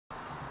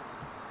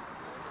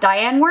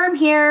Diane Worm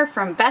here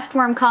from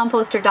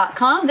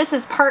bestwormcomposter.com. This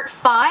is part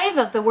 5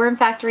 of the Worm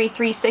Factory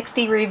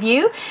 360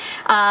 review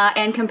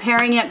and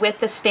comparing it with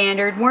the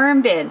standard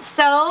worm bin.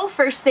 So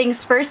first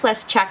things first,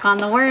 let's check on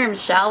the worms,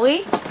 shall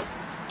we?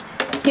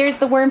 Here's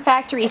the Worm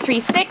Factory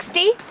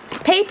 360.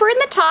 Paper in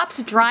the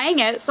top's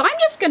drying out, so I'm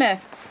just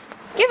gonna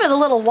give it a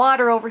little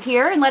water over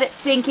here and let it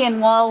sink in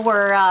while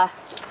we're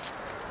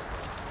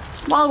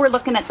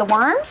looking at the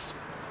worms.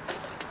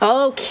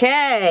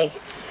 Okay.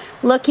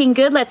 Looking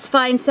good. Let's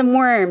find some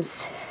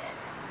worms.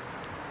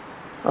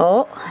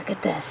 Oh, look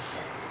at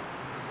this.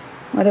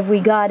 What have we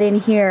got in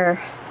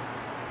here?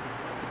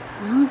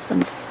 Oh,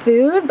 some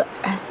food, but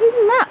other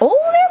than that,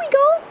 oh, there we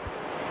go.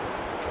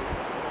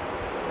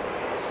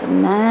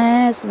 Some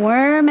nice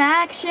worm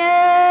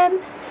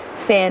action.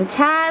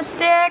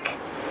 Fantastic.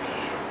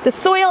 The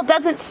soil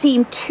doesn't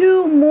seem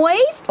too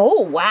moist.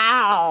 Oh,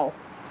 wow.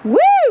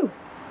 Woo!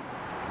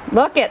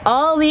 Look at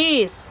all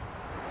these.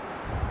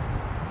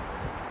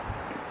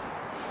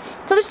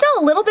 So there's still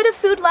a little bit of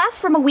food left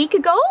from a week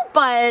ago,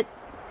 but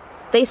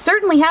they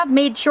certainly have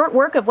made short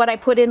work of what I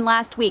put in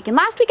last week. And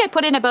last week I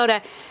put in about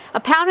a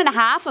pound and a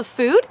half of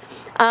food.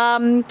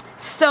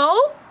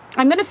 So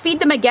I'm gonna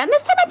feed them again.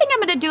 This time I think I'm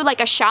gonna do like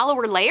a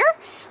shallower layer.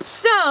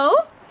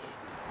 So,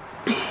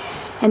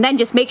 and then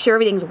just make sure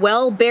everything's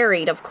well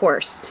buried, of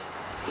course.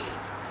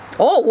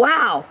 Oh,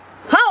 wow.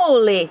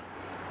 Holy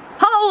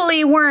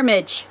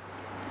wormage.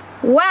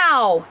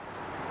 Wow.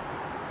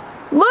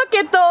 Look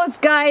at those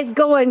guys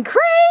going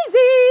crazy!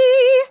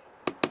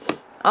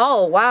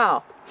 Oh,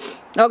 wow.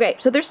 Okay,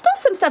 so there's still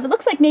some stuff. It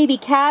looks like maybe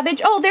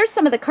cabbage. Oh, there's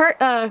some of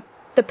the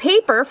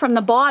paper from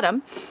the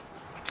bottom.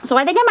 So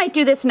I think I might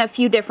do this in a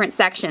few different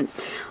sections.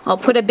 I'll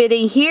put a bit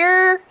in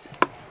here.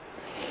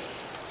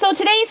 So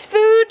today's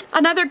food,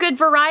 another good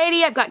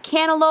variety. I've got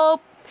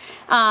cantaloupe,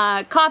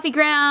 coffee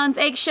grounds,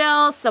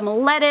 eggshells, some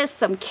lettuce,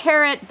 some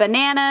carrot,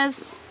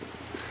 bananas.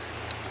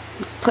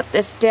 Put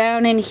this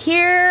down in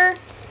here.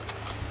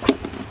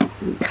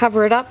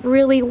 Cover it up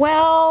really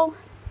well.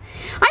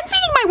 I'm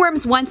feeding my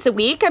worms once a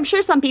week. I'm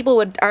sure some people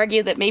would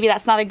argue that maybe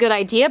that's not a good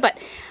idea, but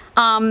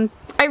I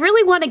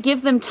really want to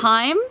give them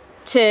time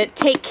to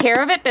take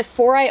care of it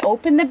before I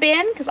open the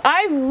bin, because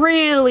I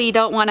really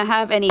don't want to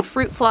have any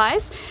fruit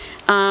flies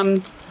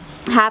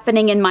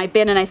happening in my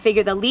bin, and I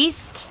figure the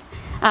less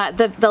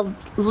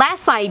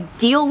I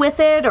deal with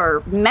it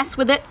or mess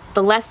with it,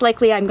 the less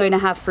likely I'm going to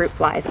have fruit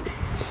flies.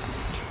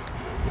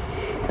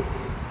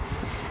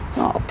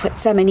 So I'll put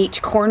some in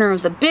each corner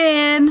of the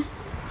bin.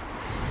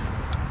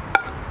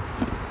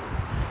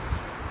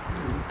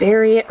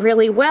 Bury it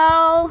really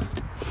well.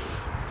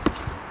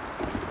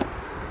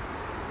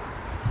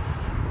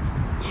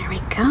 There we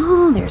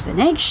go. There's an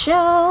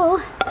eggshell.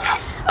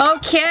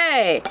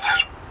 Okay.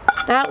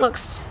 That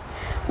looks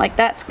like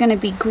that's going to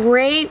be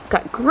great.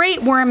 Got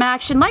great worm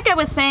action. Like I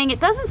was saying, it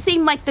doesn't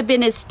seem like the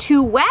bin is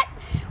too wet,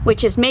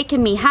 which is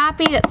making me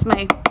happy. That's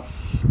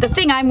the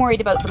thing I'm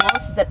worried about the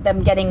most, is that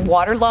them getting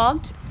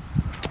waterlogged.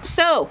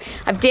 So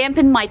I've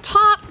dampened my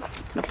top. I'm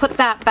gonna put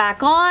that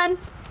back on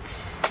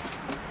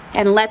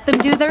and let them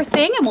do their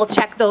thing, and we'll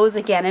check those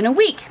again in a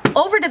week.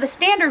 Over to the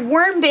standard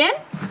worm bin.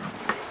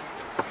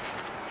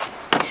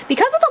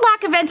 Because of the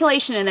lack of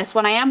ventilation in this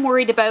one, I am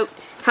worried about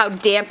how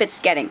damp it's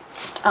getting.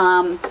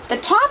 The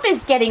top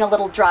is getting a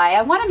little dry.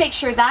 I want to make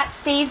sure that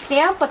stays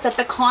damp, but that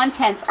the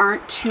contents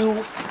aren't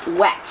too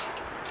wet.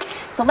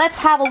 So let's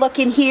have a look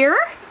in here.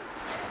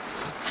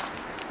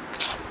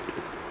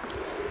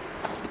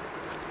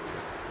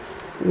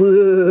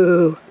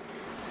 Woo!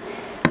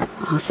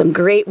 Oh, some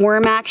great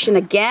worm action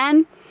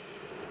again.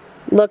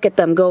 Look at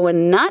them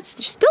going nuts.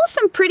 There's still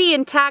some pretty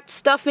intact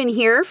stuff in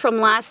here from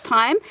last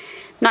time.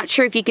 Not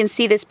sure if you can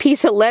see this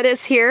piece of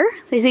lettuce here.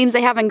 It seems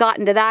they haven't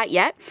gotten to that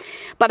yet.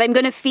 But I'm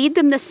going to feed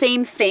them the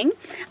same thing.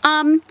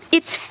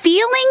 It's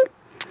feeling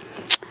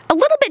a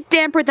little bit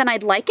damper than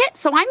I'd like it,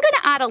 so I'm going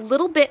to add a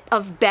little bit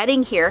of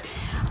bedding here.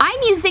 I'm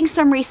using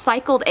some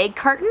recycled egg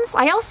cartons.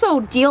 I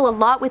also deal a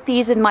lot with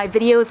these in my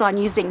videos on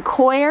using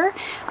coir,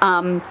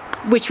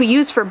 which we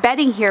use for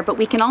bedding here, but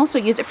we can also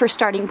use it for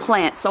starting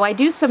plants. So I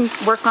do some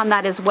work on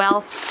that as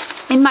well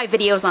in my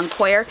videos on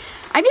coir.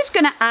 I'm just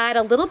gonna add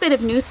a little bit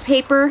of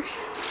newspaper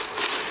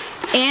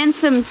and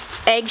some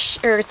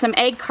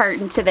egg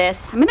carton to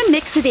this. I'm gonna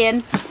mix it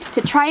in to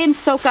try and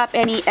soak up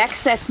any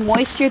excess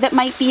moisture that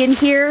might be in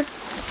here.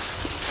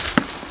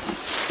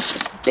 Let's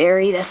just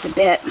bury this a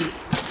bit.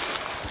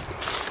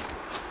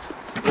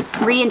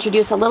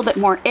 Reintroduce a little bit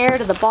more air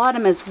to the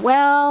bottom as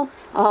well.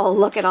 Oh,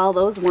 look at all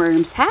those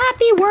worms.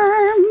 Happy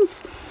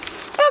worms.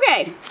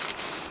 Okay,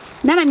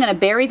 then I'm gonna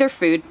bury their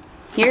food.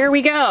 Here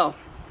we go.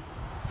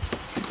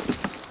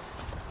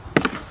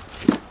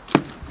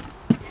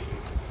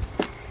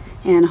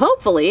 And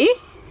hopefully,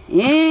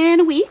 in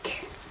a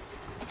week,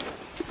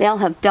 they'll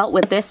have dealt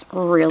with this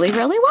really,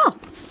 really well.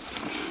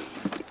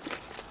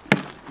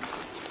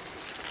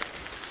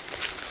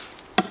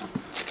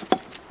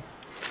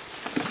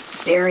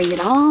 Bury it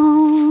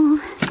all.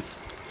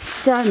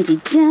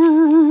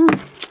 Dun-de-dun.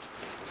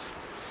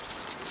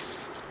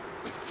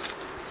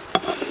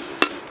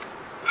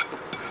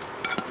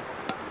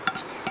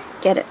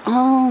 Get it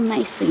all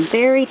nicely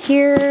buried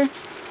here.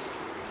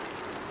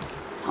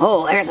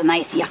 Oh, there's a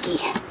nice yucky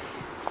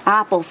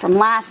apple from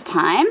last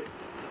time.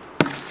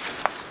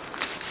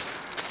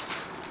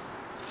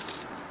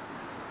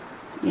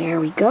 There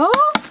we go.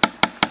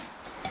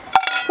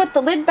 Put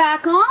the lid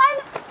back on.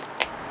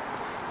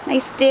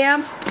 Nice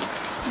damp.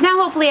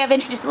 Now hopefully I've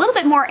introduced a little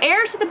bit more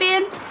air to the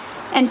bin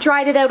and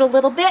dried it out a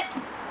little bit.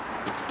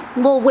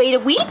 We'll wait a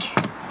week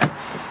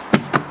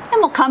and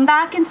we'll come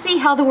back and see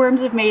how the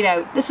worms have made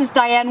out. This is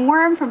Diane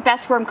Worm from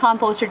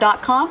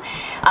bestwormcomposter.com.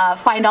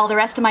 Find all the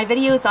rest of my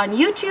videos on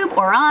YouTube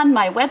or on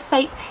my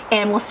website,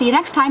 and we'll see you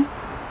next time.